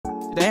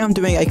Today I'm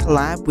doing a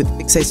collab with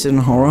Fixated and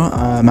Horror.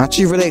 I'm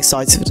actually really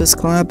excited for this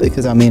collab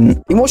because I've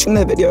been watching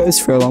their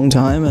videos for a long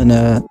time and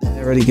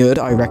they're really good.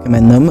 I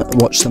recommend them.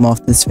 Watch them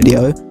after this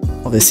video.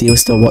 Obviously you'll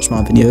still watch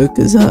my video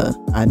because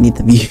I need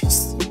the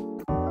views.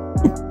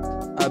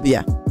 But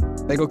yeah,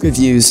 they got good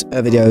views,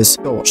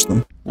 videos. Go watch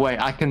them. Wait,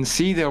 I can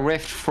see the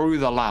rift through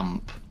the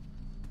lamp.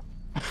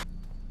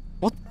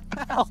 What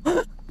the hell?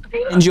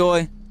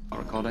 Enjoy.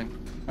 Recording.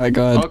 Alright,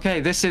 go ahead. Okay,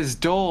 this is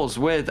Doors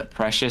with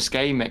Precious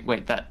Gaming.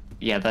 Wait, that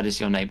is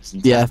your name,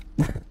 isn't it? Yeah.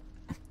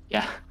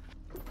 Yeah.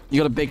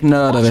 You got a big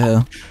nerd over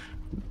here.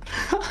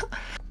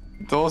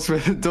 Doors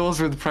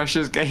with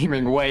Precious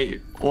Gaming.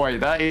 Wait,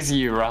 that is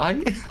you,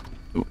 right?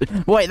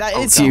 Wait, that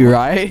is you,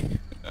 right?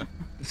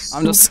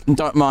 I'm just,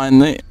 don't mind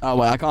me. Oh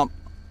wait, I can't.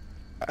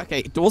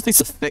 Okay, Doors needs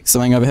to fix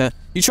something over here.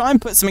 You try and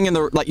put something in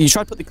the, like, you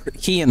try to put the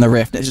key in the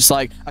rift, and it's just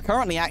like, a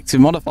currently active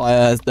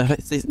modifier has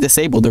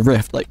disabled the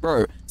rift. Like,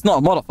 bro, it's not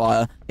a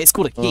modifier, it's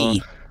called a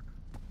key.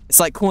 It's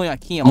like calling a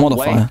key a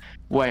modifier.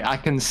 Wait, I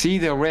can see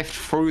the rift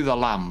through the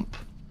lamp.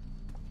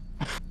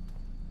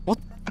 What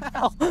the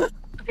hell?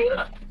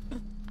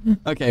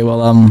 Okay,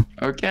 well,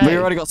 okay. we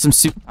already got some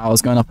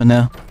superpowers going up in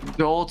there.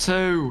 Door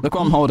 2. Look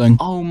what I'm holding.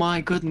 Oh my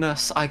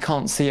goodness, I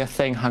can't see a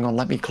thing. Hang on,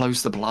 let me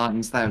close the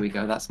blinds. There we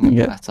go, that's much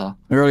better.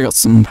 We already got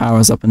some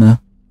powers up in there.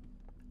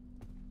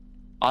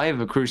 I have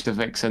a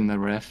crucifix in the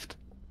rift.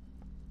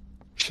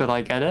 Should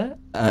I get it?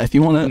 If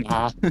you want it.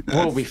 Nah,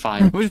 we'll be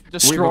fine. We'll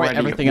destroy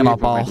everything in our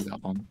path.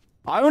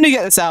 I only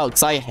get this out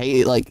because I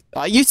hate it. Like,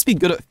 I used to be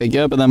good at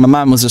figure, but then my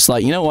man was just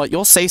like, you know what,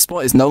 your safe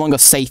spot is no longer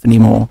safe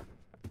anymore.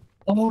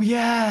 Oh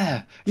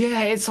yeah,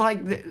 it's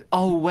like,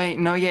 oh wait,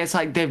 no, yeah, it's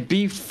like they've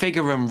beefed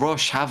Figure and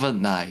Rush,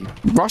 haven't they?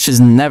 Rush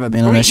has never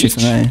been an issue for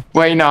me.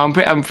 Wait, no,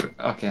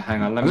 okay,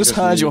 hang on, let me just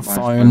heard your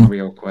phone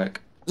real quick.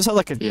 Just had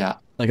like a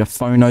like a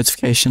phone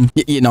notification.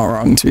 You're not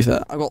wrong, to be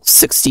fair. I got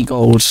 60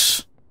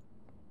 gold.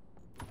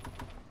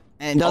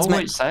 And it does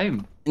make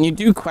same. And you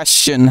do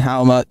question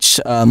how much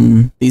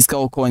these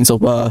gold coins are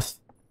worth.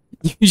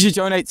 You should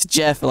donate to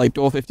Jeff for like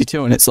Door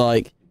 52, and it's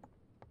like,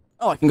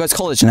 oh, I can go to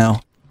college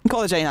now.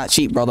 College ain't that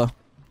cheap, brother.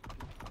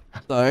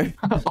 So,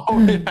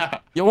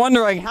 you're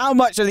wondering how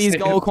much are these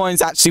gold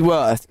coins actually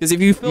worth? Because if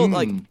you fill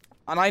like, and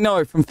I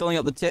know from filling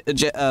up the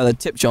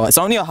tip jar, it's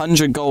only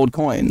 100 gold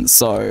coins.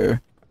 So,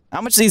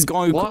 how much are these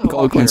gold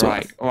coins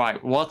worth?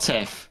 Right. What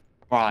if?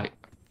 Right.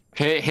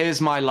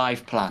 Here's my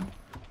life plan.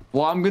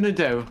 What I'm gonna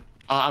do,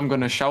 I'm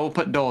gonna show up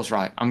at Doors.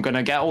 Right. I'm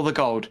gonna get all the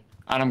gold,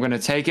 and I'm gonna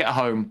take it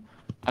home,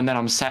 and then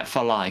I'm set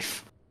for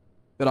life.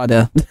 Good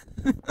idea.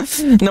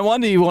 No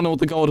wonder you want all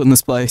the gold in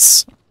this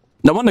place.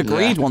 No wonder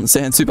Greed wants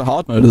it in super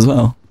hard mode as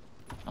well.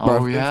 Oh,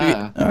 bro,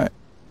 yeah. Alright.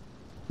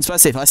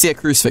 Especially if I see a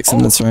crucifix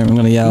in this room, I'm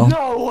gonna yell.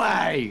 No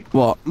way!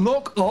 What?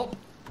 Look up!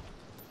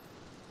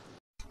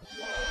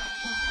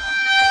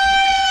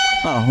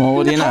 Oh, well,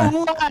 what do you know?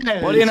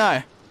 What do you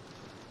know?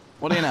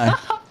 What do you know?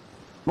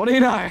 What do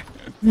you know?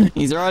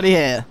 He's already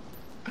here.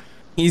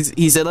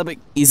 He's a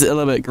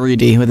little bit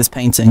greedy with his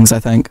paintings, I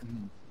think.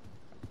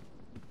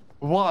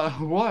 What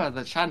are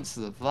the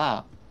chances of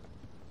that?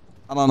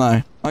 I don't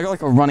know. I got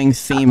like a running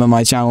theme on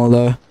my channel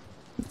though.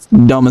 It's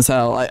dumb as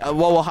hell. Like, what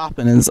will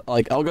happen is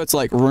like I'll go to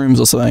like rooms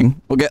or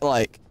something. We'll get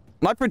like,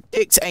 and I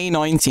predict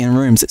A90 in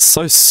rooms. It's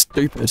so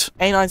stupid.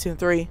 A90 in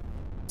 3,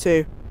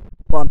 2,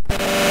 1.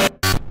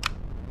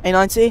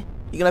 A90,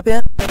 you gonna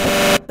appear?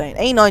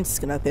 A90's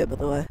gonna appear, by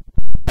the way.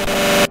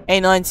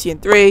 A90 in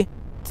 3,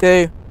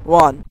 2,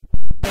 1.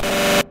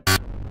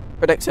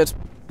 Predicted.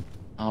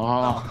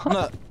 Oh.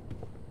 Look.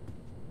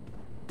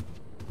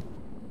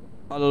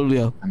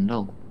 Hallelujah.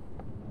 Handle.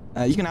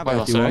 You can have it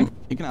if you want.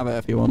 You can have it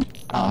if you want.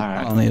 Alright.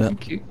 I don't need it.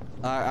 Thank you.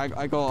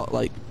 I got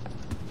like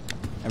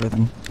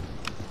everything.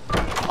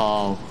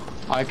 Oh,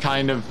 I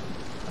kind of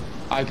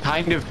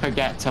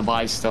forget to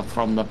buy stuff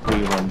from the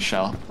pre-run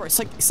shop. Bro,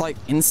 it's like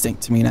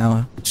instinct to me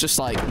now. It's just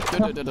like I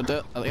don't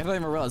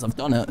even realize I've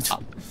done it.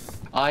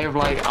 I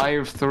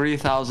have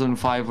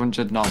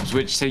 3,500 knobs,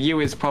 which to you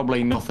is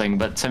probably nothing,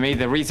 but to me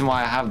the reason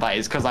why I have that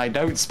is because I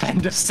don't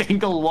spend a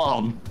single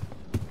one.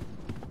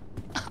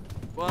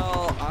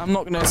 Well, I'm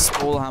not gonna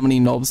spoil how many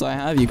knobs I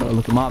have. You gotta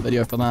look at my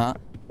video for that.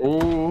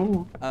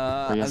 Ooh.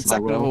 And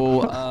second of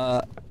all,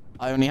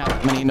 I only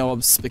have many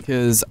knobs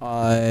because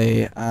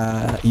I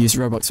use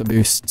Roblox for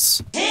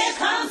boosts. Here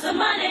comes the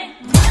money.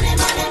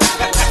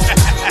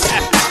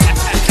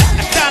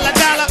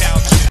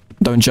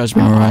 Don't judge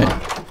me, alright?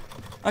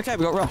 Okay,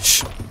 we got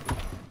Rush.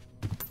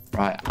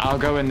 Right, I'll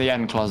go in the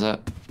end closet.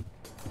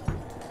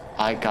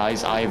 Alright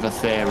guys, I have a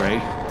theory.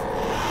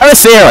 I have a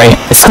theory.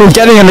 It's called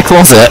getting in the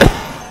closet.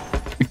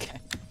 Okay.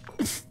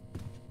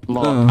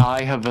 Look,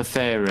 I have a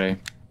theory.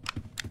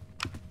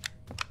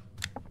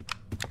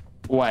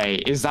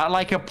 Wait, is that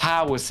like a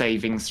power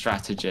saving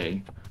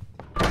strategy?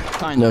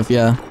 Kind of,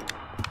 yeah.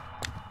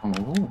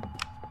 Oh.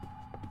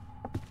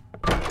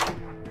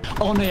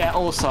 Oh no, yeah,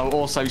 also,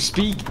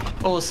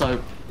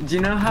 do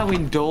you know how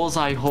indoors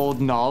I hoard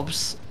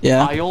knobs?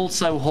 Yeah. I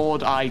also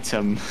hoard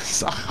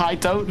items. I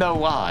don't know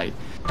why.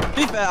 To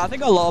be fair, I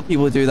think a lot of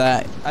people do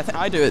that.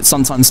 I do it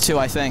sometimes too,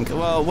 I think.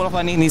 Well, what if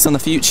I need these in the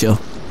future?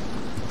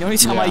 The only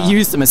time I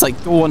use them is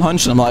like door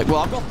 100. I'm like, well,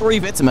 I've got 3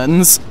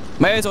 vitamins.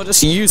 May as well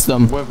just use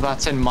them. With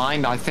that in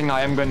mind, I think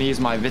I am going to use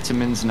my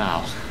vitamins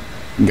now.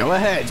 Go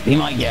ahead, be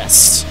my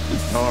guest.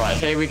 Alright,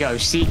 here we go.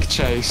 Seek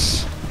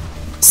chase.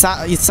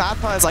 Sad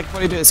part is I can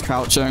probably do this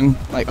crouching.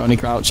 Like, only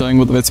crouching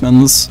with the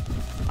vitamins.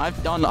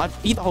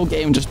 I've beat the whole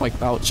game just by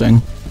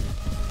crouching.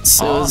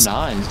 So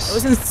nice. It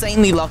was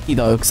insanely lucky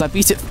though, because I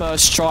beat it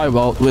first try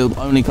while with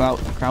only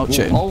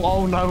crouching.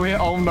 Oh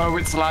no,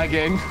 it's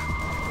lagging.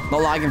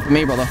 Not lagging for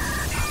me, brother.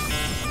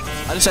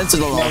 I just entered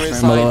the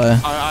last room, by the way.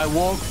 I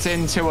walked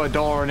into a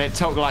door and it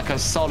took like a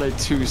solid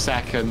 2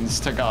 seconds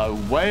to go,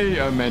 wait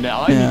a minute,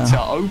 I need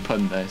to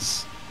open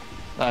this.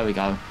 There we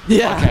go.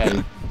 Yeah.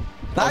 Okay.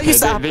 That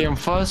used to happen. The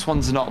first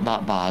one's not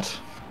that bad.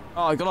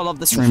 Oh, I gotta love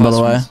this room, by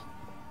the way.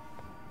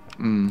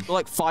 Got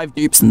like 5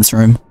 dupes in this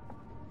room.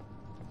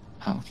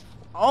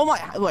 Oh my,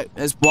 wait,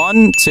 there's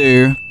 1,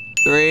 2,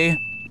 3.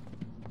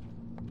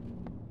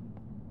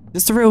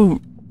 This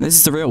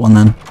is the real one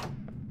then.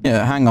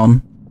 Yeah, hang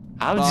on.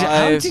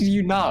 How did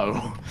you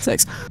know?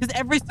 6. Because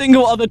every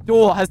single other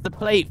door has the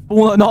plate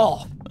fallen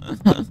off.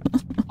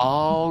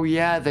 Oh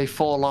yeah, they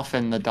fall off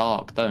in the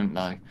dark, don't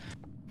they?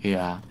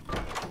 Yeah.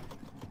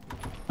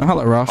 Oh,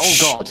 hello,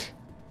 Rush. Oh god.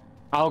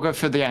 I'll go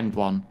for the end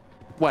one.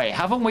 Wait,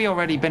 haven't we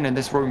already been in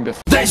this room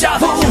before? Deja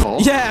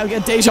vu! Yeah, we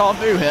get deja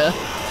vu here.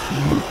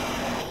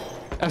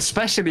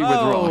 Especially with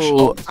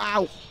Rush.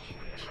 Ow.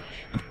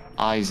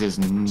 Eyes is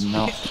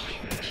not.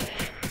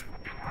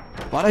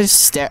 Why did I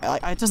just stare?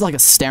 I just like a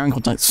staring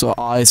contest for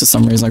eyes for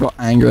some reason. I got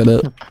angry at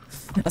it.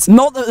 That's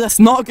not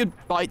a good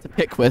fight to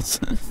pick with.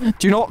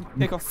 Do not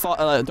pick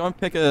don't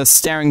pick a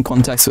staring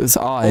contest with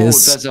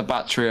eyes. Oh, there's a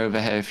battery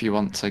over here if you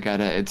want to get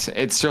it.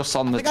 It's just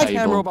on the table. I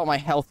care more about my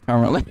health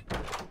currently.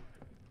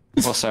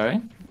 Well, sorry?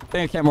 I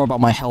think I care more about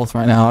my health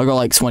right now. I got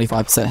like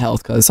 25%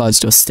 health because I decided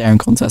to do a staring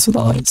contest with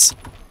eyes.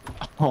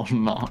 Oh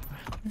no.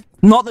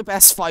 Not the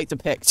best fight to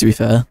pick, to be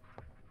fair.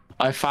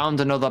 I found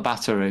another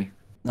battery.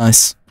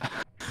 Nice.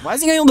 Why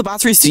is he getting all the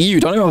batteries to you?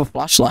 Don't even have a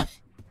flashlight.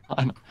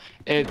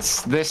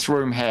 It's this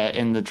room here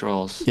in the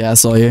drawers. Yeah, I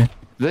saw you.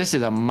 This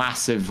is a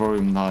massive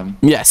room, though.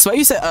 Yeah, I swear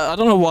you said. I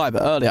don't know why,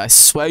 but earlier I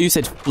swear you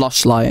said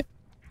flashlight.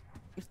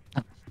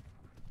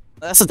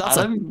 I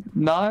don't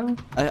know.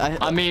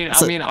 I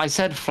mean, I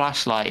said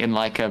flashlight in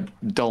like a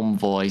dumb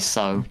voice,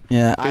 so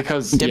yeah.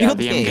 Because the end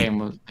game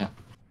was. Yeah.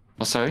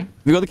 Oh, sorry.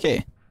 You got the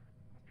key?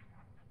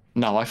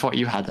 No, I thought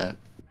you had it.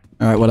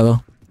 All right,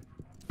 whatever.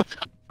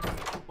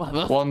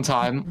 One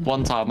time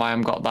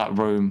I got that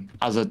room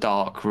as a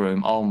dark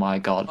room. Oh my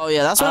god. Oh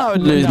yeah, that's when I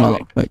would lose my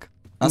lockpick.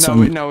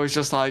 No, it's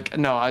just like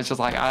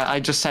I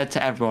just said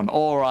to everyone,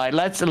 all right,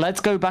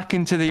 let's go back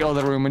into the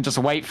other room and just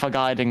wait for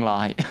guiding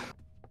light.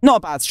 Not a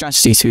bad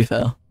strategy, to be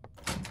fair.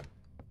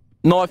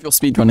 Not if you're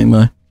speedrunning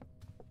though.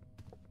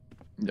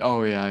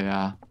 Oh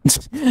yeah.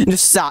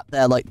 Just sat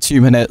there like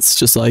 2 minutes,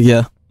 just like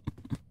yeah.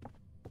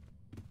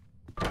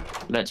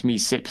 Let me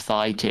sip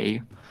thigh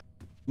tea.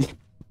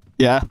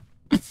 Yeah.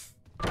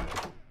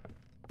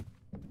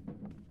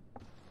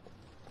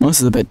 This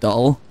is a bit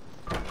dull.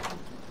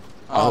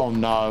 Oh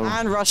no.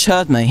 And Rush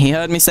heard me. He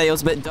heard me say it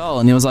was a bit dull,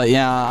 and he was like,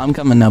 yeah, I'm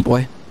coming now,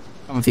 boy.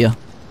 Coming for you.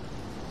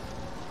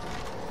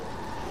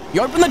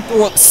 You opened the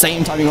door at the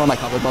same time you were on that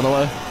cupboard, by the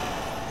way.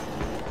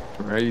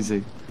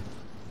 Crazy.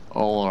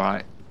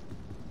 Alright.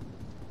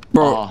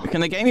 Bro, can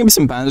the game give me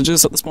some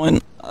bandages at this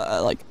point?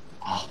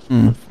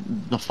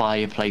 The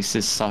fireplace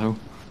is so...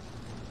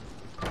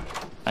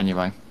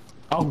 Anyway.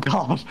 Oh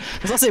god. I was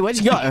gonna say, where'd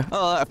you go?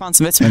 Oh, I found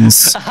some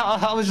vitamins.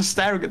 I was just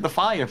staring at the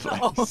fireplace.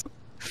 Oh.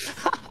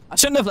 I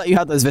shouldn't have let you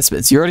have those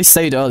vitamins. You already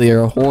said earlier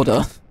you're a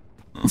hoarder.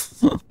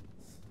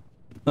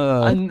 No,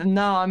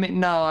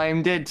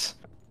 I did.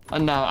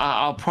 No,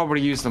 I'll probably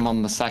use them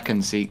on the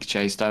second seek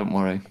chase, don't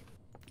worry.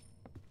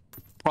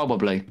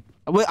 Probably.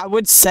 I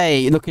would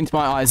say, look into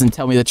my eyes and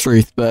tell me the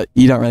truth, but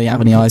you don't really have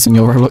any eyes on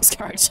your Roblox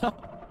character.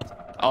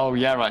 Oh,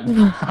 yeah, right.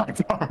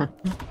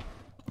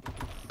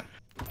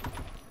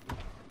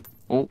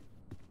 Oh.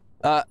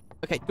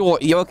 Okay, door,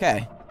 you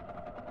okay?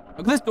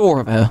 Look at this door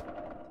over here.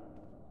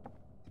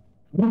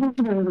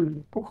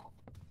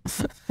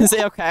 Is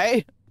it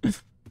okay?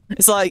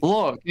 It's like...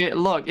 Look,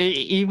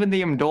 even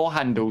the door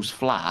handle's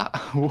flat.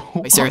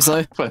 Wait,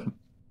 seriously? Well,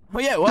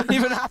 yeah, what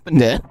even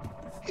happened here?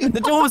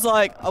 The door was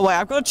like, oh wait,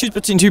 I've got to choose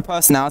between 2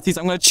 personalities.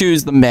 I'm going to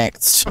choose the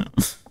mixed.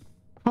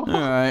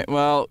 Alright,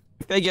 well,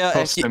 Figure...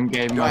 Custom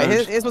game mode.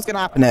 Here's what's going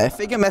to happen here. If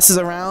Figure messes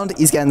around,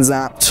 he's getting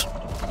zapped.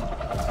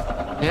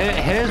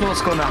 Here's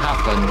what's going to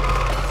happen.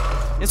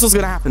 Here's what's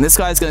going to happen. This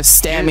guy's going to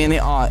stare me in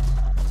the eye.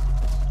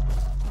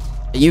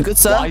 Are you good,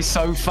 sir? Why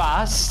so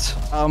fast?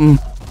 Are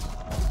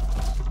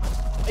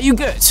you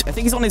good? I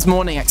think he's on his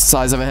morning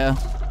exercise over here.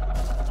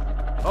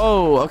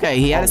 Oh, okay.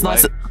 He had his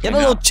nice... He had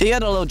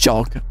a little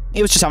jog.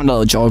 He was just having a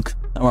little jog.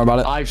 Don't worry about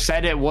it. I've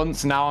said it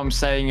once, now I'm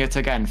saying it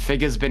again.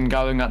 Figure's been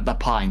going at the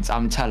pint,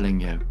 I'm telling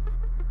you.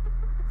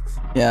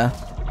 Yeah.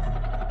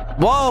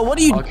 Whoa, what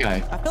are you...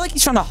 Okay. I feel like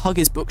he's trying to hug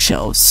his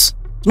bookshelves. I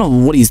don't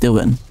know what he's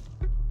doing.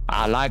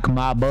 I like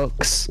my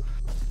books.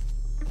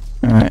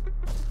 Alright.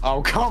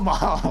 Oh, come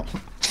on.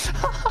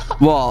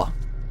 What?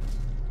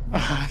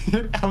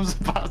 I was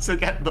about to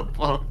get the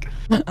book.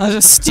 I'll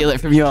just steal it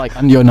from you, like,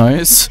 under your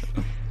nose.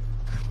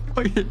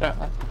 Oh,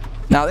 yeah.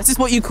 Now, this is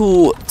what you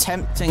call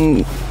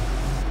tempting...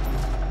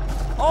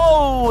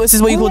 Oh, this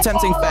is what you call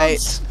tempting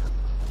fate.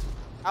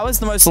 That was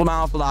the most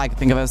amount of lag I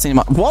think I've ever seen in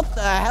my... What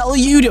the hell are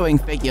you doing,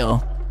 figure?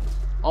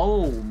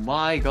 Oh,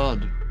 my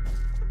God.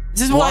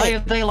 This is why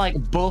have they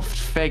like buffed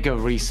Figure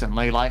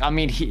recently? Like, I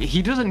mean,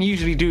 he doesn't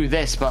usually do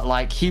this, but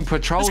like he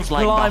patrols just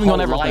like the climbing whole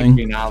on everything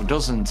library now,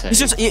 doesn't he? He's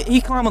just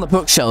he climbed on the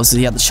bookshelves if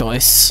he had the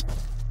choice.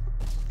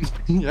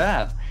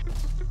 Yeah.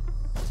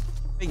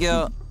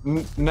 Figure.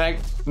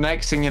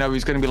 Next thing you know,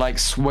 he's gonna be like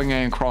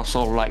swinging across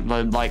all like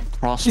the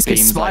cross He's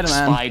beams like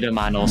Spider-Man.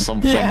 Spider-Man or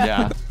something.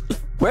 Yeah.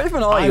 Where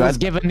even are you? I was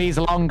given these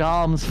long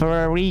arms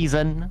for a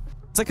reason.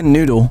 It's like a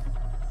noodle.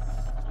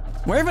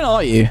 Where even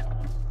are you?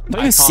 I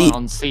don't even see.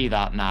 Unsee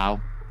that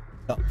now.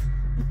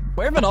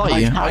 Where even are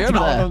you? I Are you over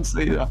there?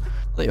 unsee that.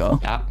 There you are.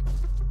 Yeah.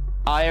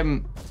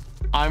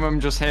 I'm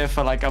just here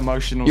for like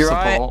emotional You're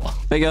support. right.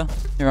 Figure.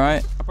 You're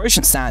right. I probably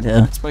shouldn't stand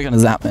here. It's probably gonna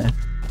zap me.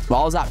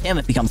 Well, I'll zap him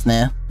if he comes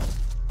near.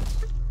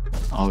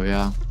 Oh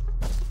yeah.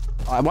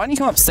 Alright, why don't you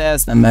come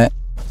upstairs then, mate?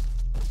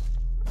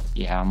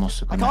 Yeah, I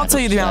must have. I can't tell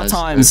you the amount of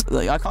times.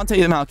 Like, I can't tell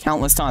you the amount of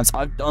countless times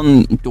I've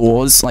done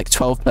Doors, like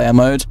 12-player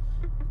mode,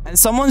 and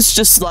someone's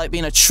just like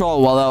being a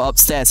troll while they're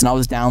upstairs, and I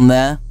was down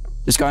there,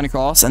 just going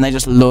across, and they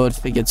just lured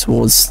Figure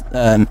towards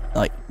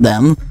like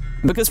them,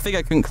 because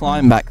Figure couldn't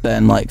climb back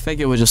then. Like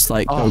Figure was just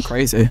like go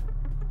crazy.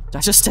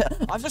 I've just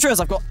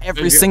realized I've got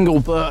every single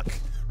book.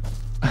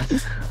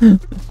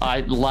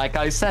 Like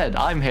I said,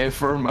 I'm here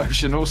for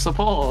emotional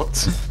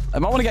support. I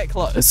might want to get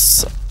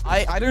close.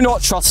 I do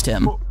not trust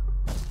him.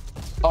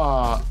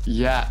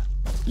 Yeah,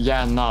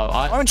 no,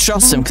 I don't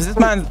trust him because this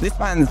man.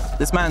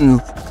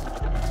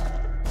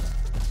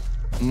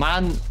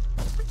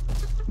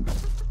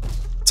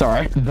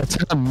 Sorry.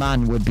 The term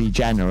man would be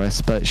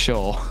generous, but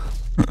sure.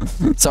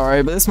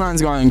 Sorry, but this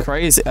man's going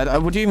crazy.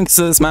 Would you even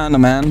consider this man a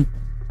man?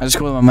 I just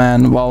call him a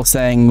man while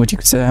saying, would you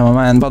consider him a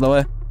man, by the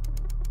way?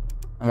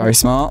 I'm very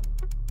smart.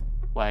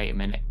 Wait a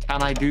minute.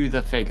 Can I do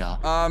the figure?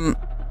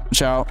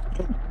 Ciao.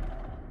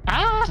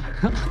 Ah!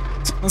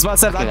 I was about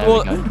to say,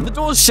 the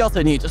door's shut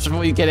on you just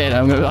before you get in.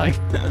 I'm gonna be like,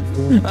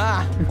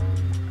 ah.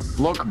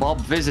 Look,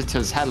 Bob,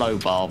 visitors. Hello,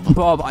 Bob.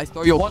 Bob, I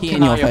throw your What key can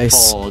in your I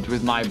face. afford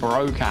with my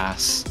broke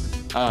ass?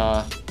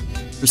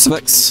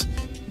 Crucifix.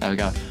 There we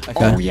go.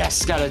 Okay. Oh, yes,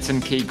 skeleton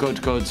key.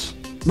 Good.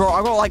 Bro,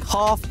 I got like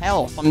half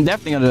health. I'm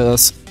definitely gonna do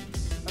this.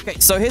 Okay,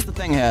 so here's the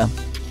thing here.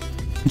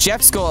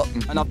 Jeff's got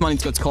enough money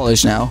to go to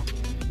college now.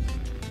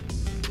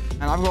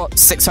 And I've got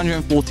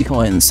 640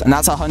 coins, and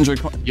that's 100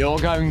 coins. You're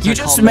going to You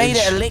just college. made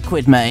it a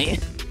liquid, mate.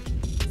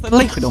 It's a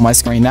liquid on my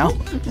screen now.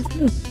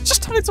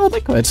 Just turn it to a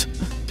liquid.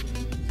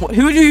 What,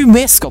 who do you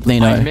miss,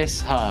 Goblino? I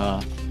miss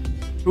her.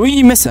 Who are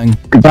you missing?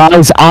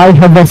 Guys, I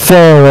have a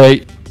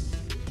theory.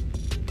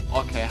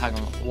 Okay, hang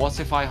on. What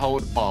if I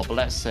hold Bob?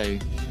 Let's see.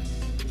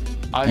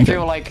 I Okay.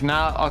 feel like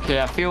now,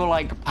 I feel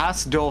like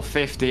past door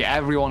 50,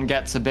 everyone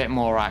gets a bit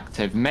more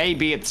active.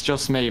 Maybe it's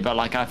just me, but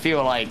like, I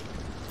feel like...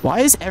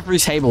 Why is every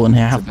table in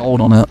here have gold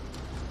on it?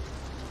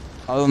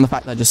 Other than the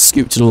fact that I just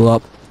scooped it all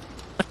up.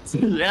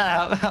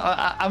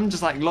 Yeah, I'm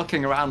just like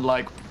looking around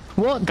like,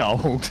 what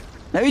gold?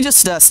 Let me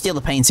just steal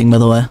the painting, by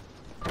the way.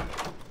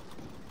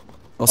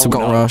 Also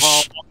got no.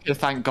 rush. Oh, okay,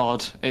 thank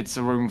God, it's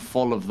a room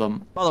full of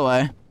them. By the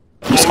way.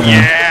 Oh,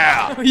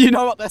 yeah! You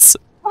know what this...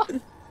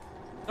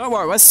 Don't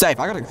worry, we're safe.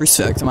 I got a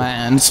crucifix in my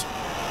hand.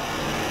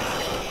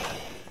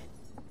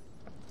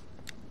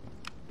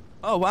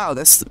 Oh wow,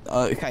 this...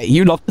 okay,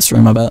 you love this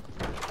room, I bet.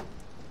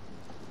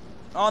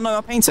 Oh no,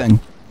 a painting.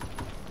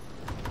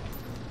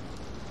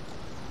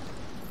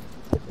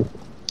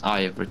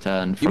 I have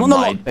returned You from want the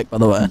my lockpick, by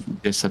the way?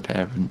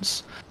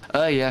 disappearance.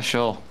 Yeah,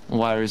 sure.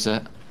 Where is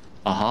it?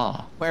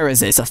 Aha. Where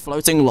is it? It's a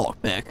floating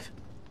lockpick.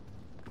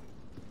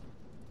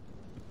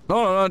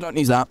 No, don't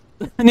use that.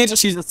 I need to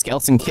just use the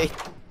skeleton key.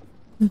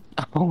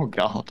 Oh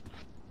God.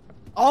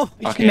 Oh,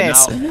 you Okay,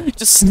 miss. now-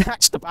 Just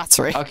snatch the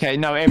battery. Okay,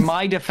 no, in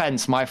my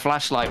defense, my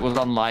flashlight was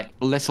on like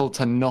little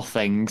to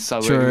nothing,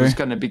 so True. it was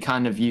going to be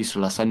kind of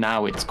useless, and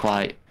now it's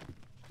quite...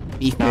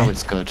 Beefy. Now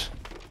it's good.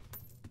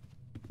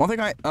 One thing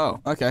oh,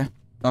 okay.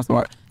 That's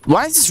alright.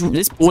 Why is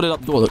this boarded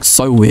up door look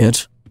so weird?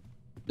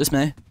 Just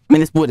me? I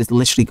mean, this wood is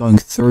literally going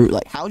through,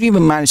 like, how do you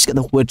even manage to get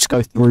the wood to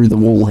go through the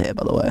wall here,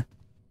 by the way?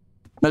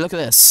 No, look at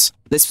this.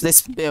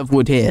 This bit of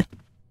wood here.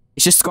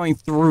 It's just going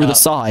through the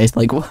side.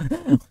 Like, what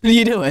are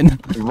you doing?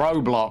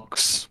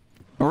 Roblox.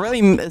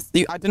 Really,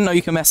 I didn't know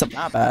you can mess up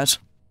that bad.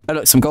 Oh,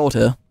 look, some gold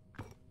here.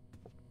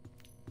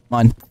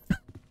 Mine.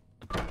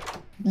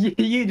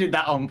 You did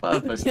that on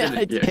purpose, Yeah,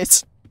 I didn't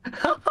did.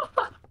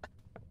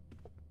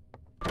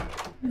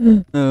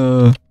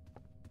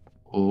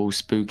 Oh,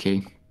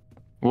 spooky.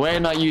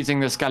 We're not using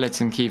the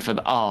skeleton key for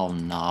the... Oh,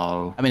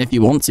 no. I mean, if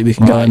you want to, we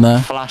can go in there.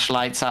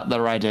 Flashlights at the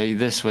ready.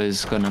 This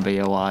was going to be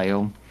a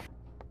while.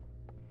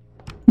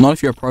 Not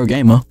if you're a pro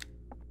gamer.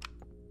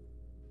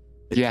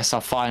 Yes, I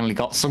finally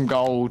got some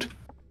gold.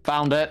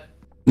 Found it.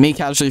 Me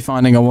casually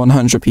finding a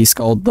 100-piece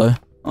gold, though.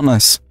 Oh,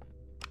 nice.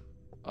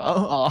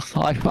 Oh,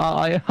 high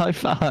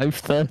five,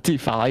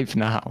 35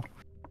 now.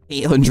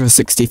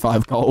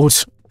 865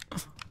 gold.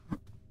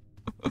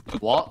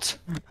 What?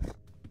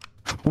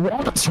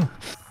 What?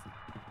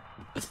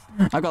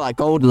 I got that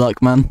gold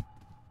luck, man.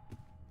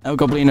 El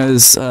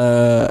Goblino's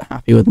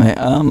happy with me.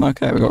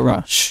 Okay, we got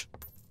Rush.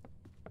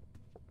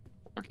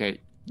 Okay,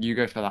 you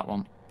go for that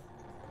one.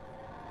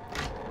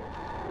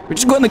 We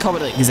just go in the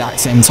cupboard at the exact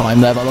same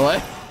time there, by the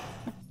way.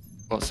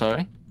 What,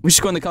 sorry? We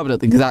should go in the cupboard at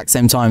the exact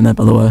same time there,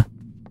 by the way.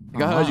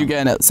 Like, I heard you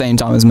getting it at the same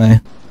time as me.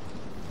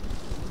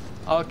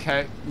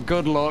 Okay,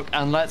 good luck,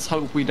 and let's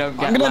hope we don't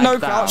get I'm gonna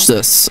crouch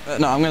this.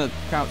 No, I'm gonna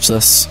crouch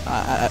this.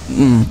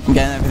 I'm getting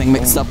everything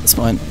mixed up at this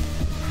point.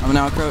 I'm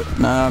now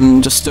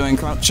I'm just doing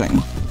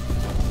crouching.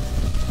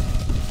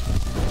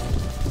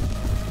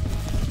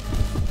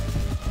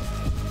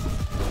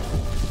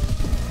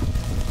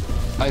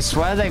 I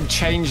swear they've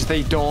changed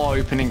the door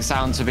opening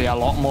sound to be a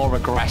lot more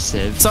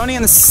aggressive. It's only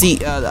in the seat,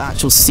 the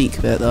actual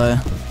seek bit though.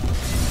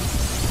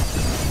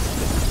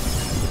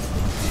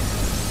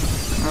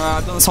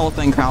 I've done this whole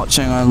thing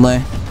crouching only.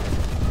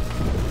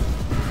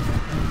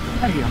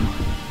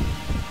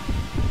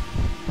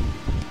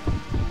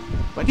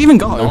 Where'd you even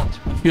go? Not.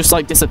 You just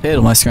like disappeared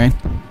on my screen.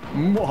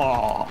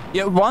 Whoa.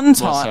 Yeah, one time,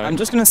 sorry? I'm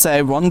just gonna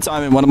say, one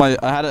time in one of my,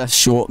 I had a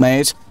short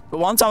made, but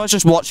one time I was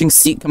just watching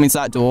Seek coming to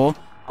that door.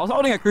 I was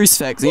holding a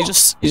crucifix, and he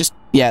just,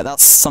 yeah,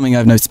 that's something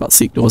I've noticed about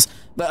Seek doors.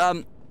 But,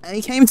 and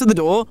he came to the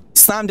door,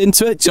 slammed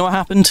into it, do you know what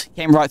happened?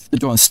 He came right through the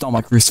door and stole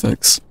my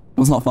crucifix. It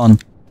was not fun.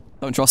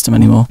 Don't trust him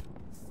anymore.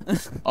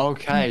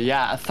 Okay,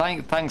 yeah,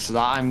 thanks for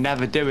that. I'm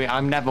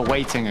never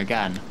waiting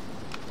again.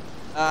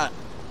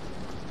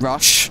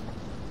 Rush.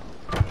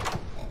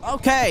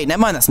 Okay,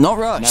 never mind, that's not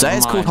Rush, Never that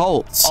is called mind.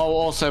 Holtz. Oh,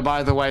 also,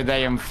 by the way,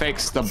 they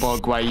fixed the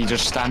bug where you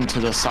just stand to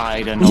the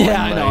side and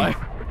Yeah, I know.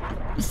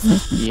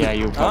 Yeah,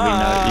 you probably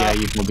know. Yeah,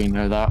 you probably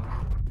know that.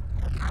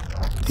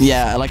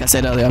 Yeah, like I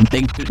said earlier,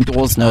 big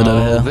doors node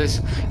over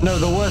here. No,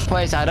 the worst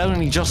place. I'd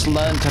only just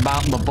learnt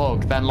about the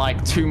bug. Then,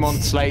 like 2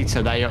 months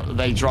later,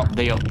 they dropped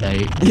the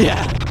update.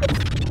 Yeah.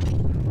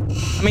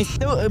 I mean,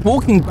 still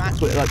walking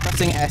backward, like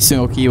pressing S on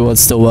your keyboard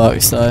still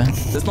works, so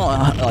it's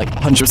not like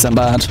 100%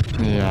 bad.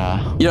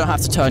 Yeah. You don't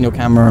have to turn your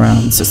camera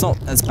around, so it's not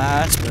as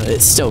bad, but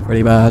it's still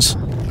pretty bad.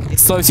 It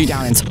slows you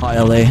down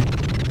entirely.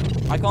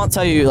 I can't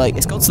tell you, like,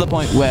 it's got to the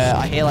point where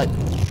I hear like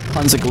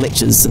tons of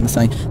glitches and the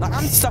thing. Like,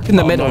 I'm stuck in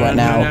the middle right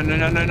now. No.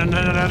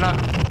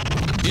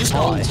 You just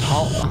died.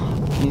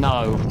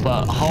 No,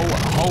 but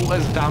Holt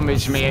has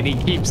damaged me and he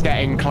keeps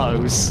getting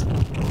close.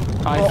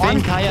 I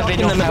think I have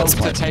enough health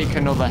to take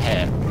another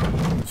hit.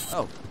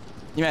 Oh,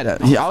 you made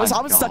it. Yeah, I was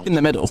thank stuck God. in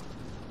the middle.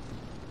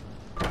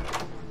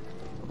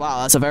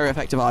 Wow, that's a very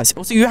effective ice.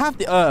 Also, you have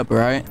the herb,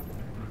 right?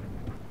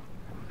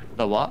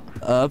 The what?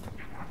 Herb.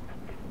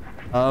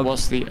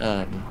 What's the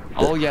herb?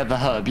 Oh yeah, the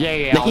herb.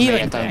 Yeah. The I'll healing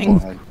get it, thing.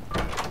 don't worry.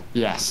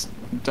 Yes,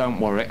 don't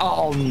worry.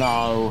 Oh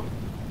no.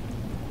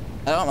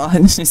 I don't know.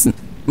 Listen,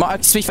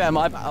 to be fair,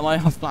 my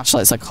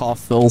flashlight's like half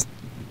full.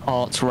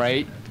 Heart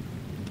rate.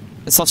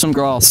 Let's touch some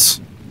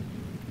grass.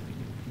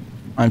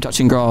 I'm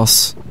touching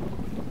grass.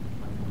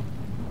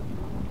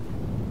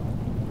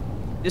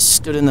 Just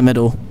stood in the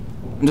middle.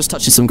 I'm just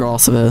touching some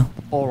grass over here.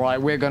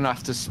 Alright, we're gonna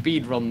have to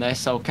speedrun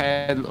this,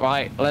 okay?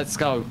 Right, let's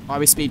go. Why are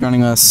we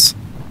speedrunning this?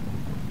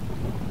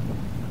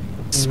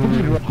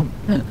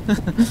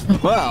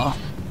 Well,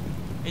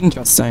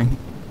 interesting.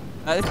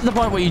 This is the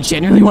point where you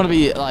genuinely want to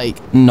be,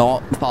 like,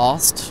 not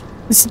fast.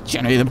 This is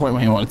generally the point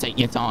where you want to take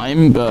your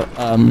time, but,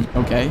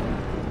 okay.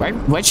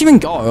 Where'd you even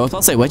go? I was about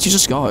to say, where'd you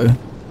just go?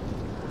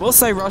 We'll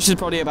say Rush is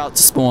probably about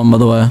to spawn, by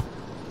the way.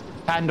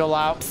 Candle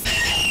out.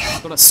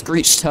 Got a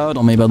screeched turd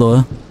on me, by the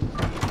way.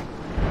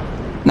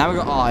 Now we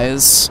got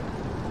eyes.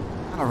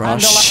 And a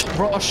Rush.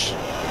 Candle out. Rush.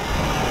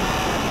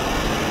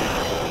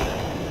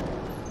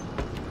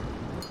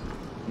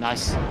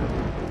 Nice.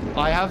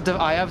 I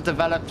have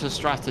developed a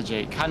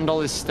strategy.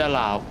 Candle is still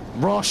out.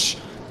 Rush.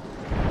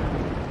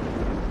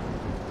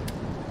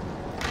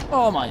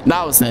 Oh my,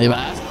 that was nearly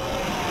bad.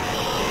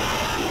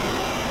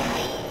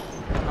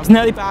 That was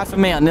nearly bad for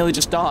me, I nearly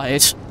just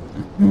died.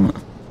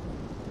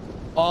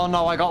 Oh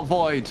no, I got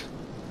void.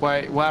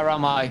 Wait, where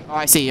am I? Oh,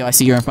 I see you,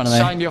 you're in front of me.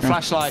 Shine your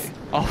flashlight.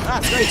 Oh,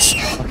 That's great.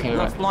 okay,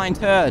 You're a right. flying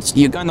turd.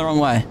 You're going the wrong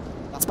way.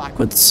 That's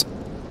backwards.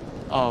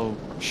 Oh,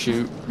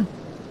 shoot.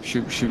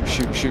 Shoot.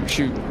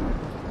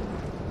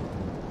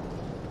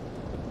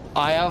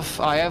 I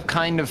have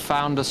kind of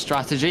found a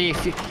strategy.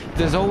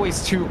 There's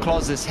always 2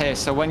 closets here,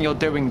 so when you're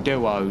doing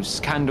duos,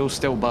 candle's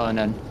still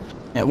burning.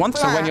 Yeah, one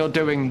thing So when you're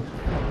doing...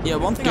 Yeah,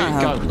 one thing Go, I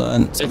have go.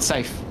 learned. It's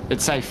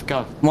safe,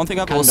 go. One thing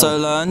I've Candle. also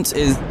learned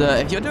is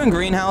that if you're doing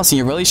greenhouse and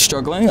you're really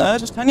struggling,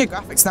 just turn your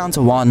graphics down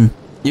to 1.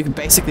 You can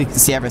basically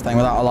see everything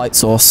without a light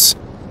source.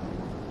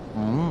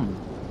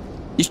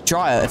 You should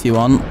try it if you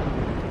want.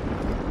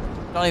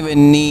 Don't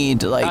even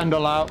need, like...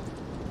 Candle out.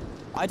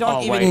 I don't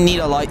Oh, even wait. need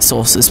a light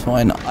source at this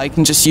point. I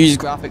can just use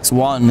graphics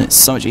 1. It's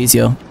so much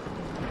easier.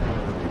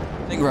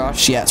 I think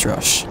Rush. Yeah, it's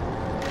Rush.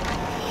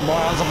 Boy,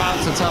 I was about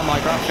to turn my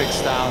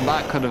graphics down.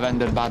 That could have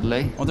ended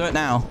badly. I'll do it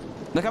now.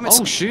 Look how much.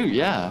 Oh shoot,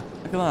 yeah.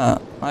 Look at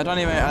that. I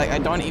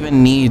don't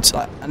even need.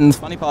 And the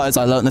funny part is,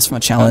 I learned this from a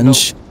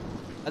challenge.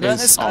 I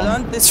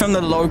learned this from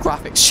the low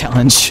graphics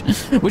challenge,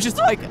 which is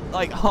like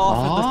half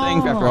of the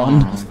thing for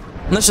everyone.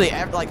 Literally,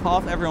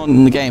 half everyone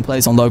in the game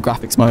plays on low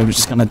graphics mode, which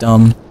is kind of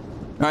dumb.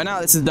 Right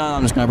now this is done,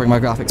 I'm just gonna bring my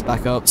graphics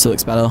back up so it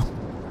looks better.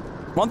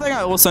 One thing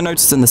I also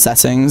noticed in the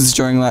settings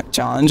during that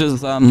challenge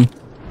is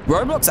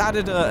Roblox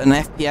added an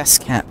FPS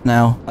cap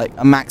now, like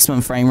a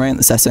maximum frame rate in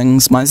the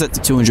settings. Mine's set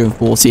to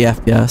 240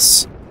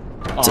 FPS.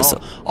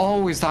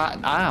 Oh, is that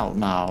out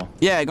now?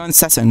 Yeah, go in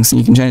settings and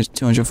you can change it to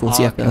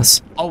 240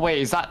 FPS. Oh wait,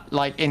 is that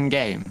like in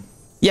game?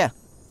 Yeah.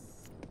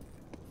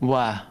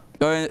 Where?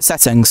 Go in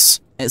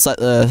settings. It's like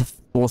the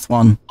fourth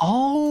one.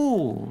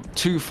 Oh,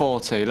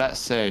 240. Let's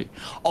see.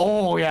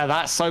 Oh yeah,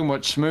 that's so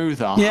much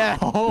smoother. Yeah.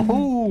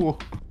 Oh.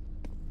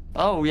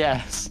 Oh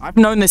yes. I've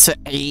known this for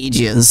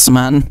ages,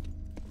 man.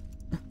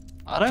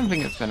 I don't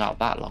think it's been out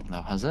that long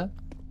though, has it?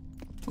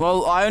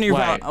 Well,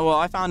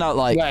 I found out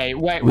like.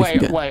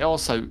 Wait.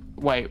 Also,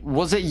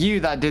 was it you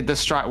that did the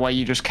strat where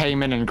you just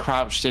came in and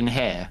crouched in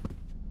here?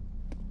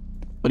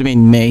 What do you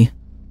mean, me?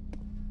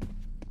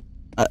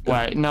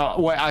 Wait,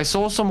 I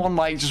saw someone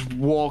like just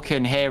walk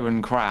in here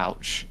and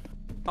crouch.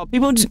 Oh,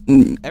 everyone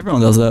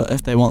does that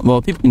if they want.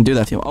 Well, people can do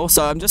that if you want.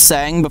 Also, I'm just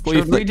saying before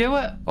Should we do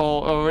it,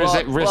 or is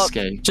it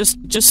risky?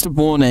 Just a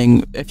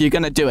warning. If you're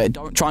gonna do it,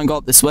 don't try and go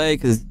up this way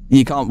because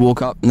you can't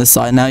walk up on this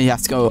side now. You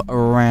have to go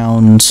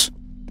around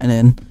and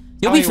in.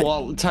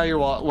 Tell you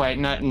what. Wait,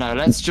 no.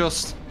 Let's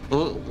just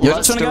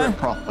let's do it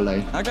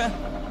properly. Okay.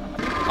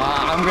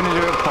 I'm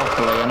gonna do it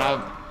properly, and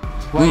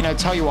Wait, no,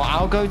 tell you what,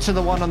 I'll go to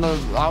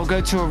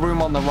a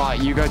room on the right,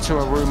 you go to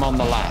a room on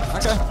the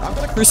left. Okay, I've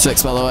got a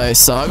crucifix, by the way,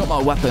 so I got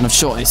my weapon of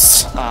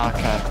choice. Ah,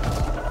 okay.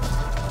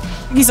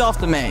 I think he's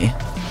after me.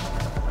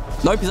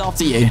 Nope, he's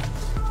after you.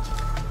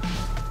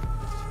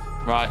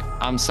 Right,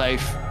 I'm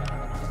safe.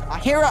 I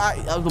hear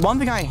the one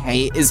thing I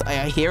hate is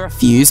I hear a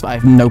fuse, but I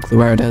have no clue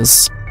where it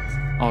is.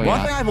 Oh, yeah.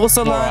 One thing I've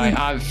also learned...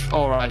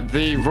 Alright,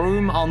 the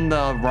room on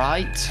the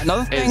right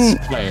is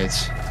cleared.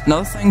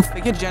 Another thing,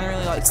 Figure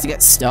generally likes to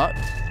get stuck.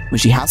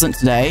 Which he hasn't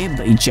today,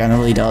 but he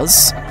generally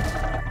does.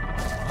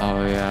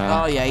 Oh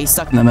yeah. Oh yeah, he's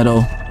stuck in the middle.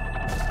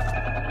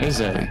 Is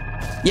he?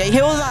 Yeah, you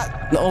hear all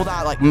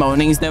that like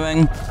moaning he's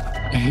doing?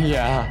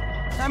 Yeah.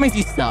 That means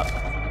he's stuck.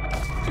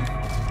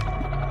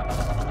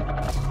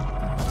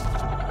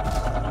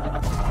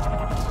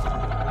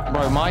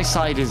 Bro, my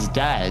side is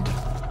dead.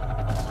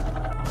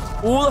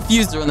 All the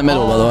fuses are in the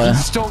middle, by the way.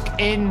 He's stuck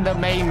in the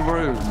main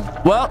room.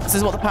 Well, this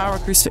is what the power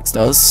of crucifix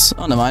does.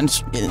 Oh, never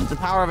mind. The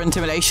power of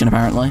intimidation,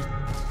 apparently.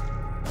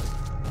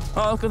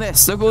 Oh, look at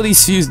this. Look at all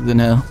these fuses in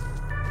here.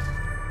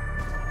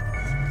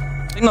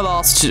 I think the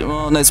last...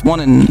 Well, there's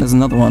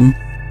another one.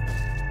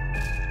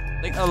 I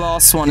think the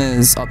last one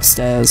is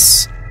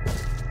upstairs.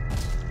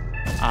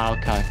 Ah,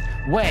 okay.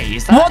 Wait,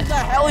 is that... What the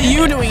hell are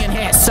you doing in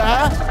here,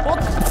 sir?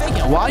 What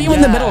Figure? Why are you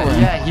in the middle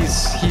room? Yeah,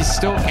 he's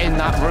still in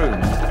that room.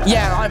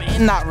 Yeah, I'm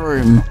in that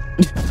room.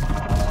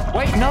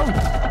 Wait, no.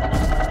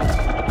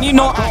 Can you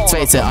not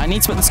activate it? I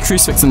need to put this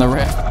crucifix in the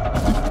rift.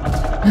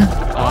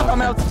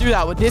 I'm able to do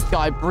that with this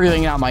guy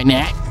breathing out my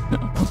neck.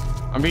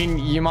 I mean,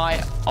 you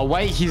might... Oh,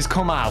 wait, he's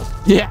come out.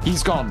 Yeah.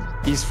 He's gone.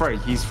 He's free.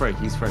 He's free.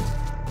 He's free.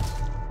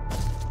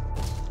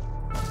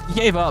 He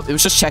gave up. It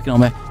was just checking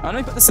on me. I'm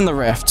going to put this in the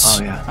rift. Oh,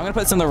 yeah. I'm going to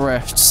put this in the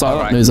rift so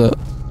I don't lose it.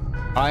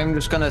 I'm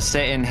just going to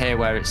sit in here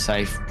where it's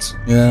safe.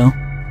 Yeah.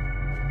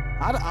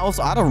 I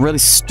had a really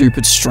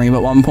stupid stream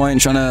at one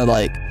point trying to,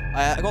 like...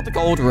 I got the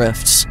gold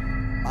rift.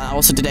 I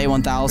also did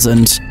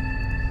A1000.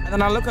 And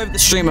then I look over the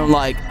stream and I'm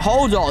like,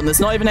 hold on, there's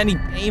not even any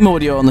game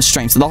audio on the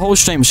stream. So the whole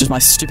stream is just my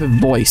stupid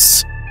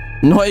voice.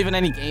 Not even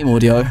any game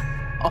audio.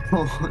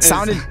 Oh,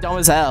 sounded dumb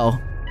as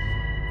hell.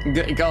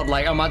 God,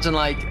 like, imagine,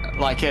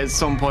 like at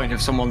some point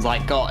if someone's,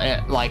 like, got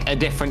it, like, a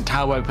different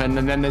tab open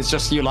and then there's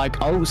just you, like,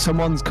 oh,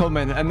 someone's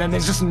coming, and then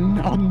there's just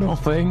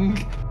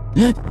nothing.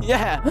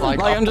 Yeah,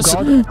 like I'm just...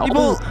 God.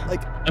 People,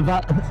 like...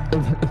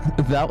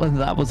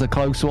 That was a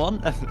close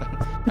one.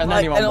 And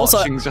anyone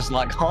watching's just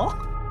like, huh?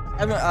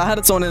 I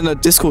had someone in a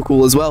Discord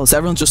call as well, so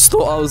everyone just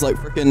thought I was like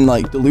freaking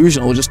like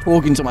delusional, just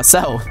talking to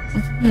myself.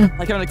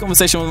 Like having a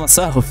conversation with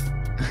myself.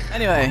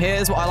 Anyway,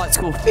 here's what I like to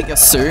call figure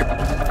soup.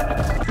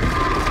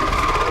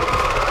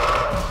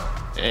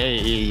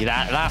 Hey,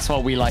 that's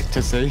what we like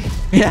to see.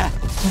 Yeah.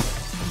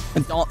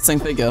 A dancing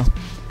figure.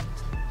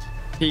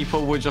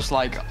 People were just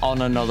like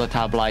on another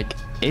tab like,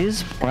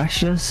 is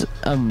Precious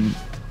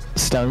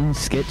Stone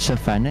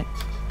schizophrenic?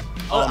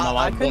 Oh no,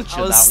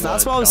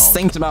 that's what I was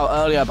thinking about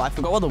earlier, but I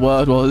forgot what the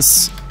word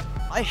was.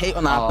 I hate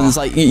when that happens.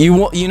 Like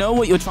you know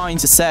what you're trying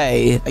to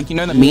say, like you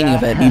know the meaning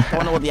of it, but you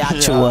don't know what the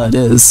actual word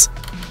is.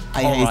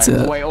 I hate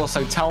it. Wait,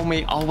 also tell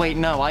me. Oh wait,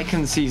 no, I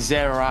can see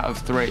 0 out of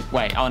 3.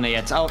 Wait, oh no,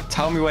 yeah.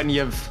 Tell me when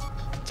you're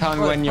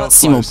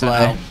close and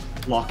I'll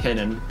lock in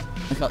and.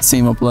 I can't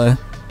see more play.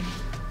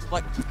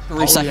 Like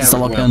 3 seconds to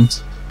lock in.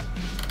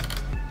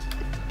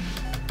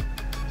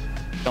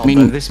 I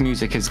mean, this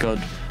music is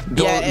good.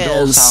 Door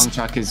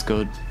soundtrack is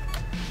good.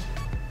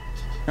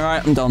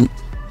 Alright, I'm done.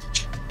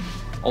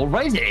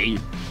 Already?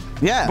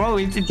 Yeah. Bro,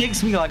 it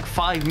takes me like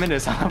 5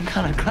 minutes. I'm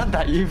kind of glad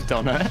that you've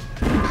done it.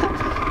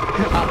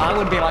 I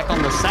would be like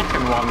on the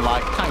second one,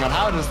 like, hang on,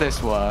 how does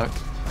this work?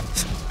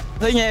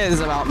 The thing is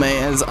about me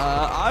is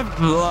I've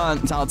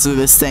learned how to do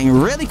this thing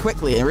really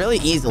quickly and really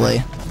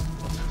easily.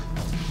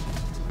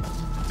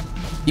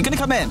 You gonna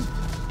come in?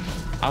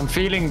 I'm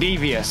feeling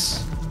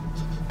devious.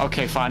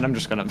 Okay, fine. I'm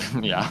just gonna.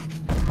 Yeah.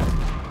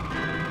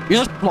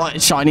 You're just like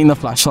shining the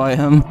flashlight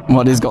at him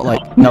while he's got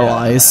like no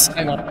eyes.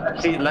 Hang on.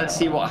 Let's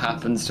see what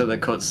happens to the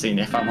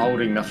cutscene if I'm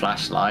holding the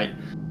flashlight.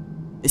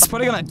 It's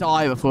probably gonna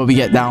die before we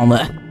get down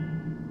there.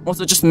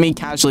 Also, just me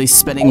casually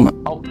spinning.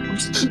 Oh.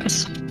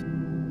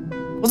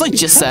 What was I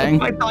just saying?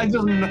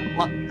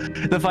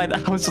 The fact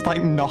that I was just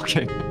like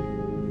knocking.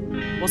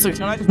 Also,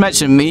 can I just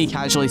mention me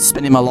casually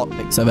spinning my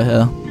lockpicks over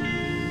here?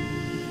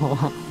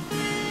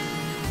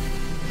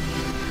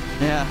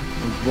 Yeah.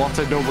 What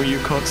a W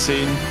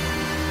cutscene.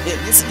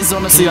 This is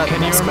honestly like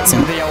Can you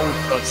remember the old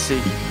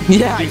cutscene?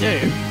 Yeah, I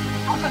do.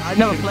 I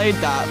never played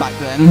that back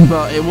then,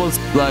 but it was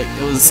like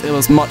it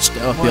was much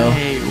dopier.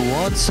 Wait,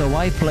 what? So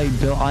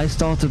I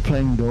started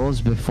playing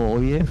Doors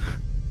before you?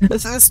 The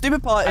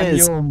stupid part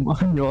is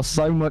you're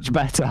so much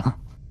better.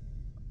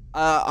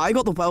 I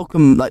got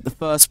the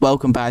first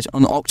welcome badge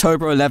on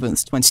October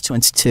 11th,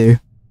 2022.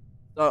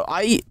 So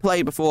I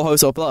played before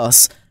Hotel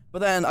Plus, but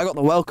then I got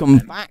the welcome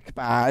back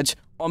badge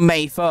on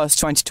May 1st,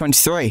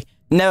 2023.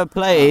 Never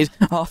played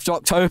after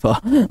October.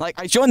 Like,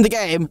 I joined the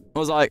game, I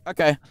was like,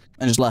 okay,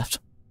 and just left.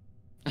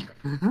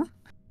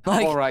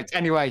 Like, Alright,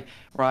 anyway,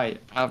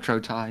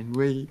 outro time.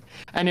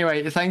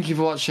 Anyway, thank you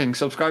for watching.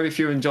 Subscribe if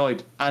you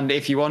enjoyed. And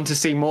if you want to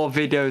see more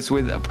videos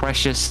with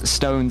Precious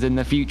Stones in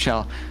the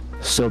future,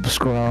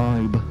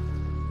 Subscribe.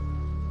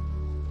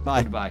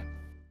 bye. goodbye.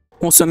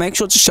 Also, make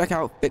sure to check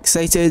out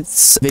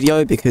Fixated's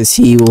video because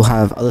he will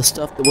have other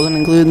stuff that wasn't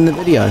included in the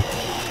video.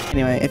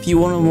 Anyway, if you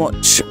want to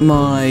watch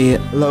my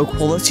low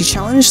quality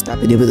challenge, that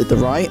video will be at the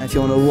right. And if you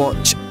want to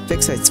watch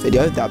Fixated's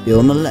video, that'll be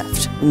on the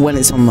left when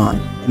it's online.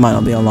 It might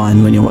not be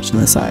online when you're watching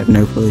this, I have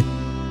no clue.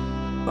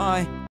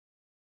 Bye.